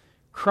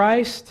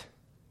Christ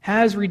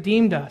has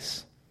redeemed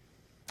us.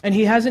 And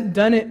He hasn't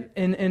done it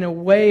in a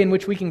way in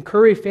which we can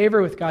curry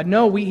favor with God.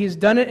 No, He's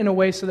done it in a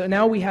way so that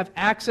now we have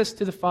access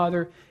to the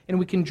Father, and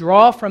we can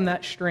draw from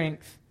that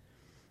strength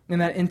and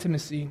that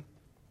intimacy.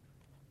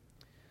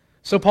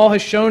 So Paul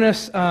has shown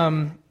us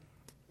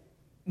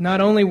not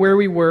only where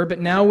we were, but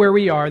now where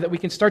we are, that we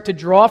can start to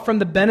draw from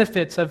the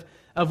benefits of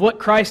what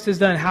Christ has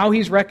done, how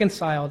He's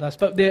reconciled us.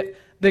 But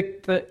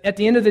at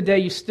the end of the day,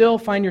 you still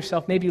find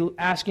yourself maybe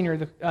asking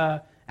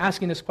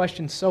this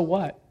question, so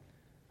what?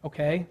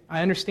 Okay,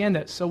 I understand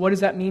that. So what does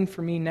that mean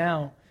for me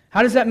now?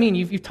 How does that mean?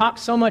 You've talked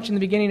so much in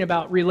the beginning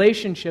about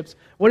relationships.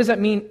 What does that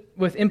mean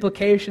with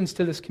implications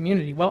to this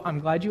community? Well, I'm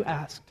glad you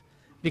asked,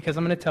 because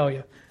I'm going to tell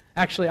you.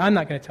 Actually, I'm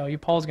not going to tell you.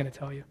 Paul's going to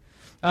tell you.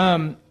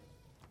 And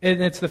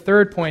it's the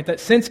third point, that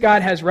since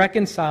God has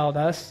reconciled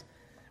us,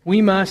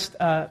 we must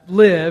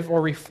live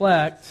or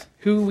reflect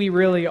who we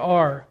really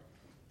are.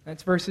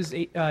 That's verses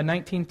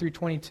 19 through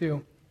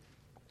 22.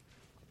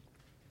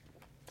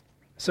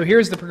 So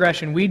here's the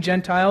progression. We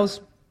Gentiles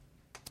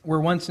were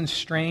once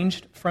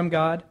estranged from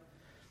God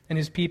and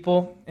His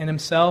people and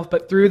Himself,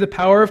 but through the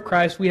power of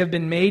Christ we have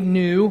been made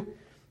new.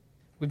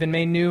 We've been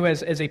made new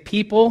as a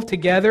people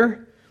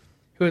together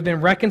who have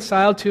been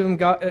reconciled to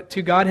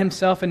God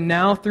Himself, and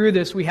now through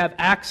this we have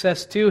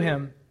access to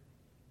Him.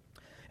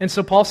 And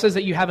so Paul says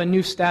that you have a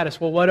new status.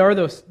 Well, what are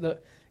those?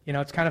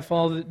 It's kind of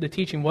follow the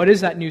teaching. What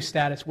is that new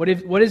status? What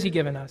has He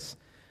given us?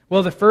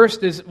 Well, the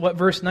first is what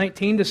verse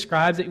 19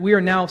 describes, that we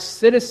are now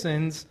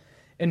citizens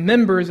and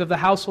members of the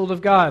household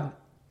of God.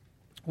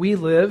 We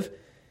live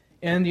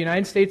in the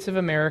United States of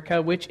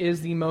America, which is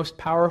the most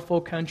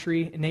powerful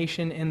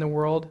nation in the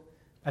world.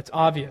 That's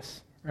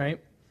obvious, right?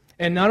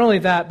 And not only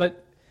that,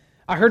 but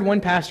I heard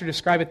one pastor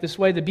describe it this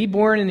way: to be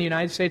born in the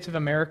United States of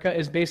America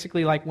is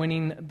basically like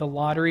winning the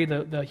lottery,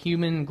 the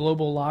human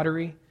global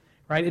lottery,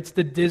 right? It's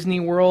the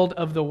Disney World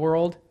of the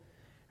world,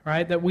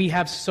 right? That we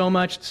have so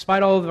much,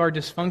 despite all of our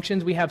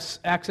dysfunctions, we have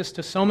access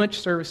to so much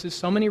services,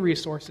 so many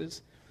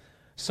resources,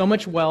 so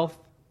much wealth,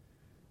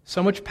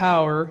 so much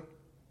power,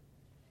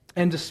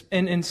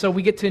 and so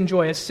we get to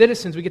enjoy, as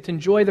citizens, we get to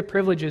enjoy the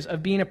privileges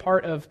of being a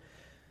part of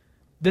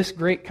this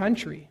great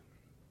country.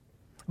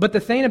 But the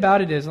thing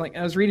about it is, like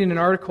I was reading an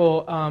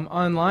article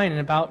online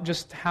about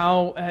just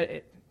how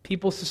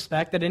people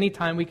suspect that any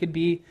time we could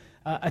be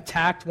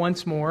attacked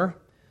once more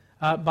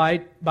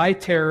by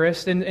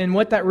terrorists. And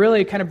what that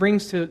really kind of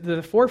brings to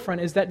the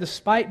forefront is that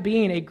despite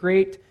being a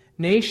great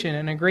nation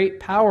and a great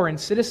power and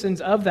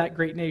citizens of that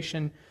great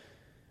nation,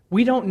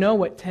 we don't know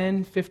what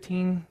 10,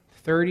 15,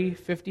 30,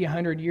 50,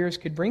 100 years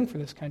could bring for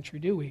this country,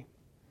 do we?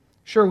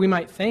 Sure, we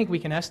might think, we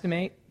can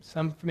estimate.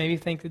 Some maybe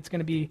think it's going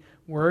to be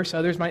worse.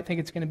 Others might think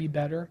it's going to be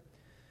better.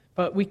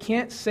 But we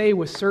can't say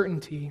with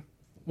certainty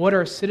what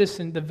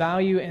the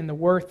value and the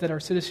worth that our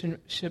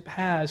citizenship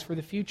has for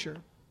the future.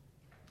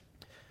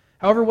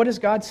 However, what does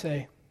God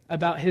say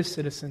about His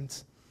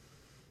citizens?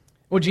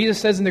 Well, Jesus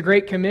says in the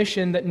Great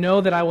Commission that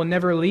know that I will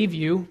never leave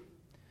you.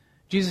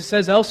 Jesus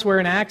says elsewhere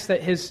in Acts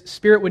that His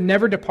Spirit would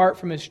never depart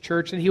from His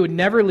church, that He would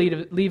never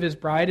leave His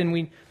bride, and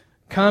we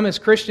come as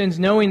Christians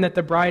knowing that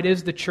the bride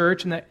is the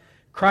church and that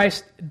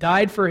Christ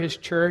died for His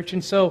church.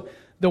 And so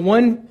the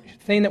one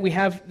thing that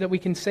we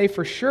can say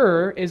for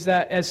sure is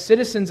that as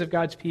citizens of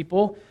God's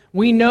people,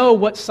 we know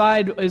what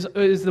side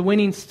is the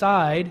winning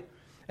side,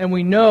 and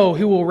we know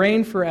who will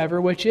reign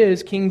forever, which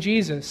is King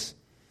Jesus.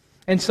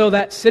 And so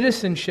that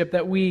citizenship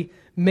that we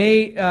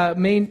may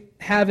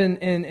have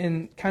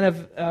in kind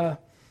of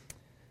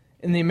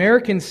in the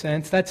American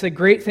sense, that's a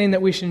great thing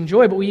that we should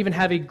enjoy, but we even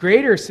have a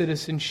greater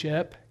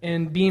citizenship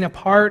in being a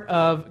part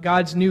of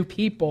God's new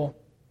people.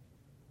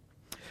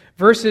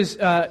 Verses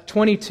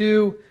 20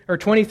 through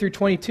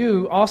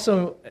 22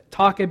 also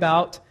talk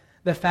about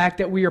the fact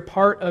that we are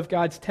part of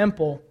God's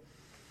temple.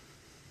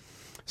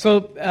 So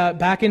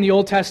back in the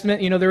Old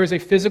Testament, there was a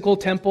physical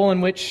temple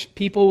in which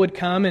people would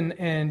come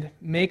and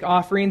make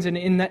offerings, and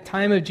in that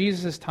time of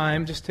Jesus'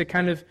 time, just to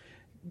kind of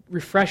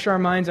refresh our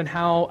minds on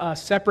how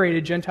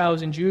separated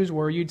Gentiles and Jews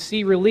were, you'd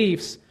see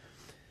reliefs,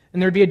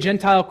 and there'd be a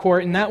Gentile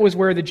court, and that was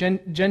where the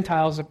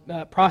Gentiles,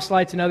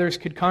 proselytes and others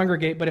could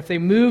congregate. But if they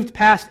moved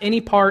past any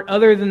part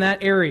other than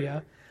that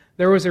area,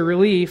 there was a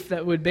relief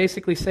that would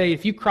basically say,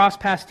 if you cross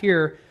past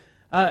here,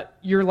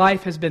 your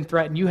life has been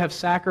threatened. You have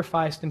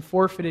sacrificed and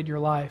forfeited your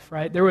life,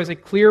 right? There was a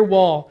clear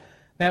wall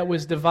that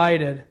was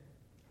divided.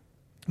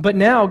 But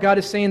now God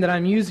is saying that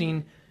I'm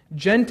using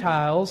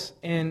Gentiles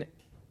and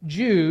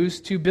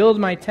Jews to build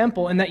my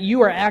temple, and that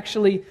you are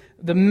actually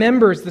the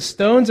members, the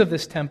stones of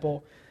this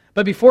temple.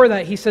 But before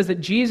that, He says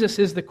that Jesus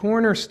is the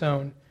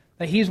cornerstone,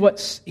 that He's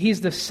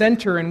the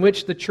center in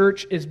which the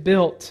church is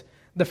built,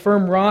 the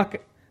firm rock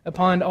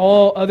upon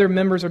all other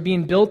members are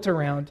being built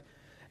around.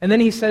 And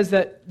then He says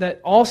that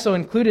also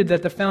included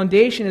that the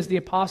foundation is the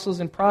apostles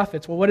and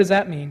prophets. Well, what does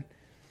that mean?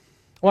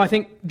 Well, I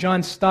think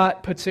John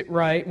Stott puts it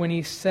right when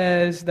he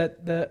says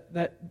that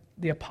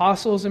the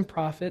apostles and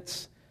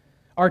prophets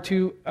are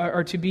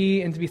to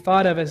be and to be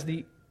thought of as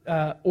the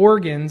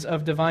organs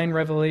of divine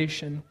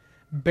revelation,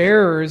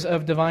 bearers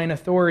of divine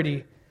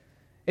authority.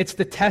 It's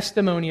the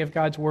testimony of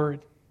God's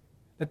Word.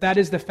 That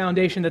is the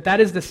foundation, that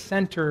is the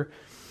center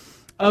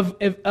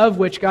of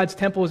which God's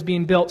temple is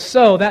being built.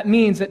 So that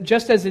means that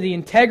just as the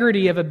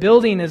integrity of a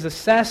building is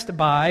assessed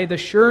by the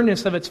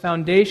sureness of its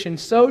foundation,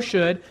 so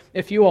should,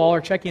 if you all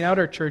are checking out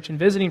our church and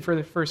visiting for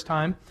the first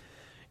time,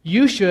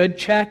 You should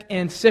check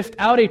and sift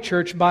out a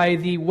church by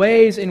the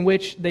ways in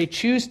which they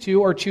choose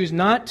to or choose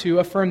not to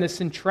affirm the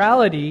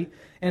centrality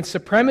and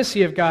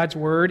supremacy of God's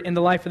Word in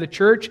the life of the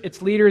church,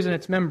 its leaders, and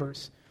its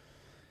members.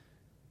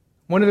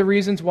 One of the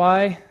reasons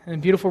why, and a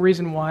beautiful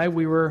reason why,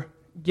 we were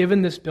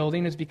given this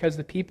building is because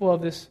the people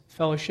of this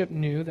fellowship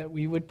knew that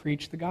we would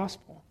preach the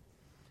gospel,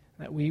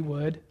 that we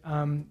would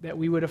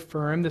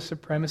affirm the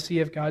supremacy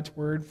of God's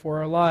Word for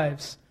our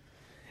lives.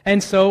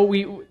 And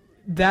so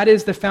that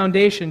is the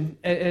foundation.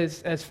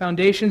 As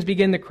foundations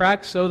begin to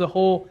crack, so the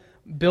whole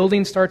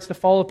building starts to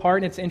fall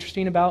apart. And it's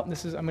interesting I'm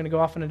going to go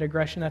off on a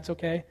digression, that's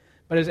okay.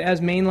 But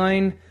as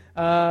mainline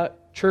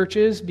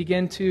churches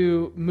begin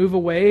to move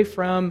away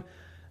from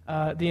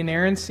the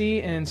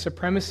inerrancy and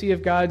supremacy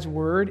of God's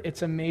Word,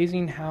 it's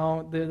amazing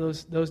how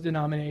those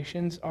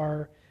denominations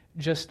are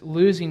just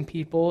losing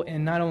people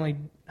in not only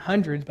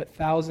hundreds, but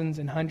thousands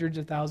and hundreds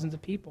of thousands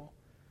of people.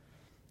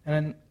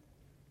 And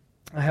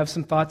I have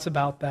some thoughts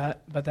about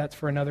that, but that's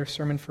for another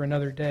sermon for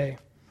another day.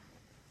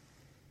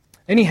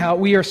 Anyhow,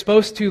 we are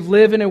supposed to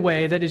live in a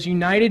way that is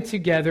united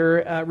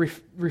together,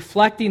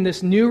 reflecting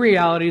this new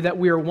reality that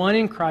we are one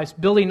in Christ,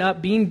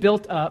 being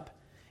built up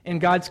in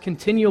God's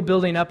continual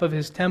building up of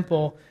His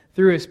temple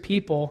through His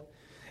people.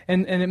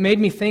 And it made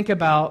me think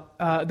about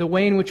the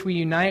way in which we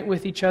unite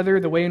with each other,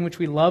 the way in which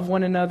we love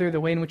one another, the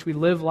way in which we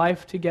live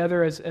life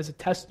together as a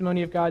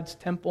testimony of God's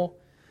temple.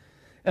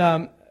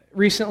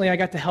 Recently, I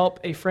got to help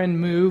a friend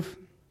move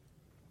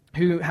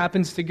who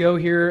happens to go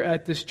here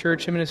at this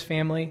church, him and his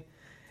family.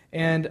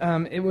 And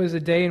it was a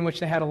day in which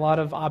they had a lot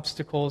of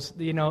obstacles.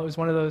 It was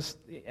one of those,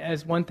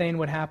 as one thing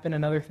would happen,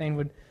 another thing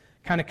would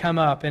kind of come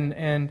up.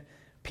 And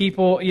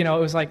people, it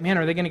was like, man,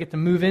 are they going to get to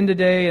move in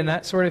today? And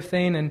that sort of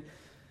thing.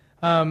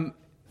 And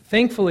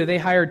thankfully, they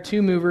hired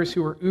 2 movers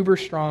who were uber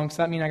strong, so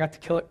that means I got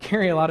to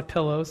carry a lot of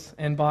pillows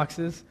and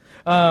boxes.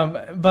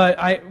 But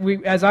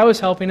as I was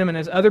helping them, and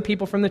as other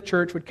people from the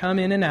church would come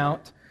in and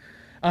out,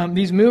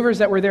 these movers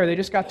that were there, they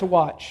just got to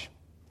watch.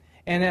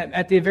 And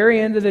at the very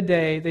end of the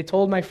day, they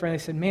told my friend,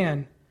 they said,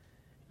 man,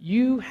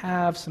 you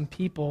have some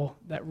people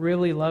that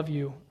really love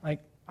you. Like,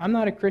 I'm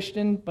not a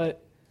Christian,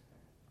 but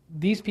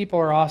these people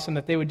are awesome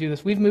that they would do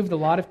this. We've moved a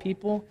lot of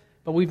people,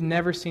 but we've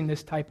never seen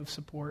this type of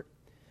support.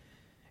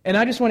 And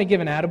I just want to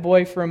give an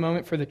attaboy for a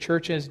moment for the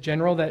church as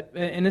general,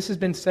 and this has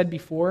been said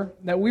before,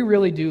 that we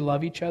really do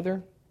love each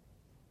other.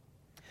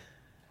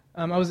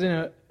 I was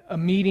in a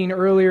meeting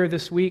earlier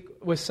this week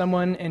with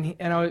someone, and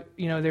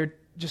they're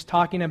just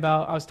talking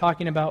about. I was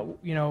talking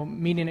about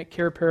meeting at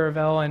Care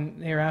Paravel,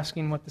 and they were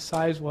asking what the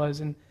size was,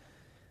 and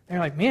they're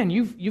like, "Man,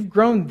 you've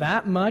grown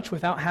that much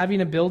without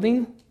having a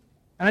building?"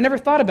 And I never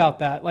thought about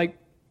that. Like,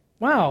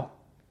 wow.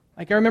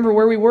 Like, I remember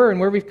where we were and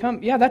where we've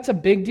come. Yeah, that's a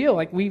big deal.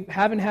 Like, we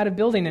haven't had a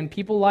building, and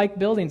people like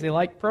buildings. They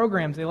like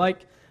programs. They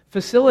like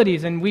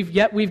facilities, and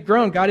we've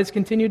grown. God has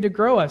continued to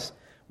grow us.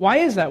 Why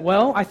is that?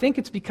 Well, I think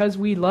it's because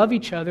we love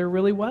each other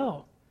really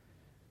well.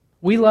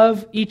 We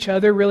love each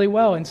other really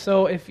well. And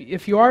so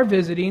if you are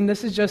visiting,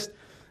 this is just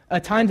a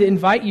time to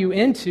invite you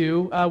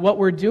into what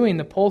we're doing,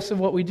 the pulse of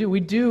what we do. We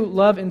do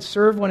love and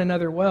serve one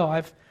another well.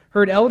 I've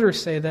heard elders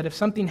say that if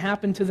something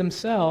happened to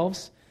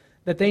themselves,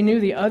 that they knew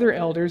the other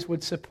elders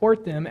would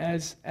support them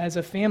as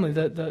a family,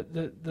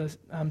 the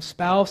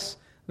spouse,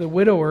 the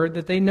widower,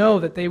 that they know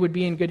that they would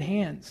be in good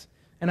hands.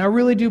 And I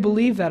really do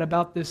believe that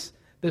about this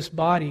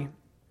body.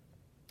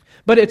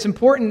 But it's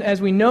important as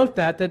we note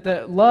that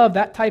the love,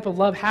 that type of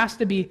love, has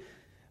to be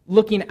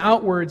looking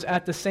outwards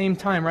at the same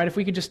time, right? If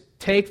we could just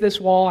take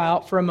this wall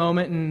out for a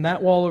moment and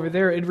that wall over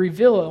there, it'd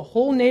reveal a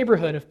whole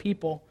neighborhood of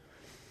people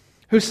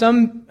who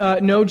some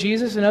know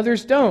Jesus and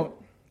others don't.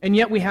 And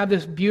yet we have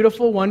this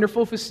beautiful,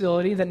 wonderful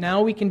facility that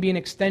now we can be an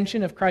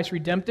extension of Christ's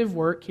redemptive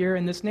work here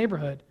in this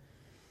neighborhood.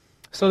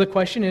 So the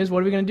question is,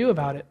 what are we going to do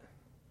about it?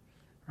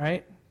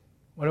 Right?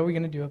 What are we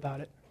going to do about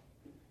it?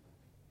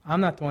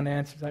 I'm not the one that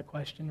answers that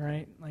question,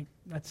 right? Like,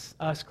 that's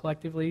us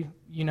collectively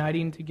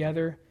uniting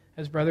together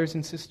as brothers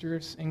and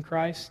sisters in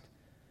Christ,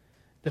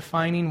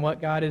 defining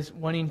what God is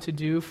wanting to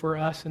do for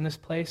us in this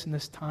place, in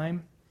this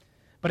time.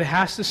 But it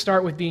has to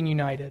start with being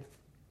united.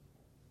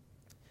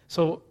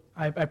 So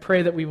I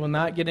pray that we will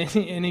not get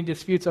any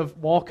disputes of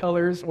wall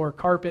colors or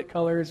carpet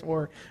colors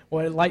or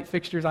light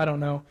fixtures, I don't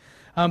know.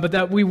 But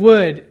that we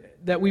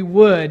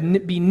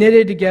would be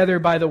knitted together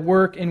by the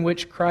work in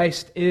which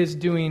Christ is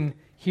doing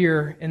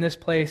here in this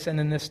place and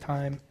in this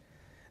time.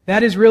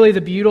 That is really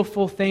the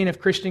beautiful thing of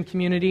Christian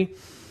community.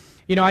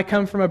 I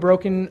come from a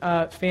broken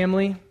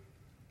family.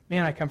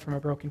 Man, I come from a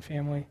broken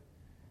family.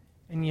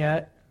 And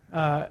yet,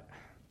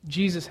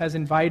 Jesus has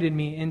invited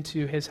me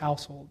into His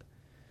household.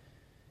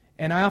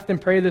 And I often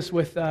pray this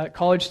with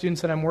college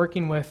students that I'm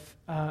working with.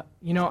 I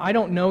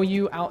don't know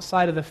you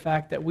outside of the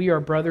fact that we are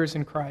brothers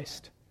in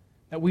Christ,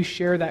 that we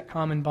share that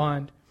common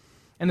bond.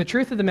 And the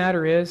truth of the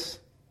matter is,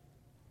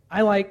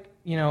 I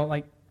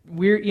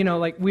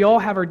we all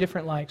have our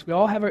different likes. We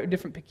all have our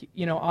different,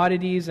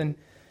 oddities and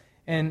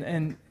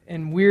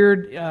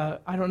weird.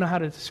 I don't know how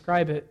to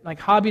describe it.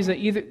 Like hobbies that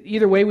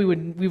either way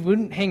we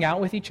wouldn't hang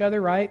out with each other,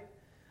 right?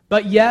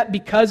 But yet,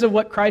 because of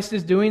what Christ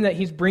is doing, that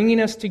He's bringing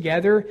us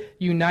together,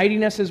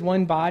 uniting us as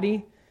one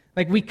body,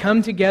 like we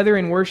come together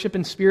in worship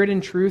and spirit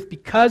and truth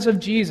because of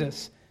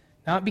Jesus.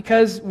 Not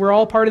because we're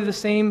all part of the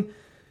same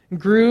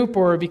group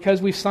or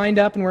because we've signed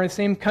up and we're in the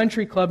same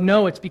country club.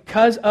 No, it's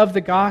because of the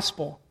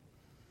gospel.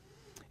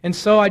 And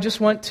so I just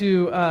want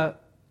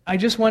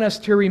us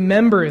to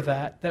remember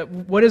that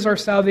what is our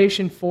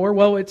salvation for?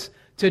 Well, it's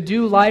to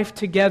do life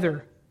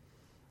together.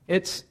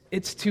 It's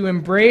to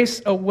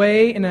embrace a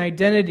way and an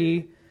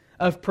identity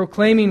of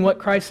proclaiming what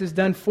Christ has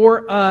done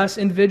for us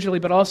individually,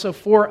 but also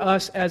for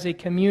us as a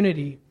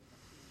community.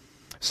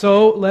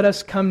 So let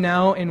us come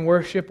now and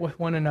worship with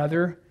one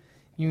another,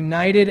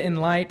 united in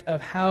light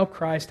of how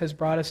Christ has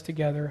brought us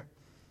together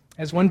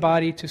as one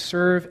body to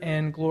serve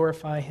and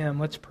glorify Him.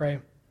 Let's pray.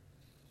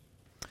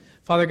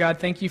 Father God,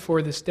 thank You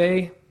for this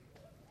day.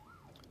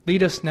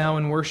 Lead us now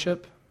in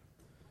worship.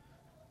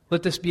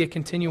 Let this be a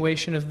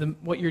continuation of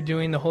what You're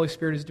doing, the Holy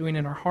Spirit is doing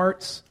in our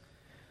hearts.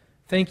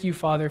 Thank You,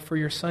 Father, for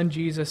Your Son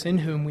Jesus, in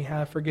whom we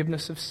have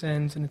forgiveness of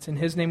sins, and it's in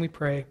His name we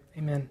pray.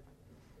 Amen.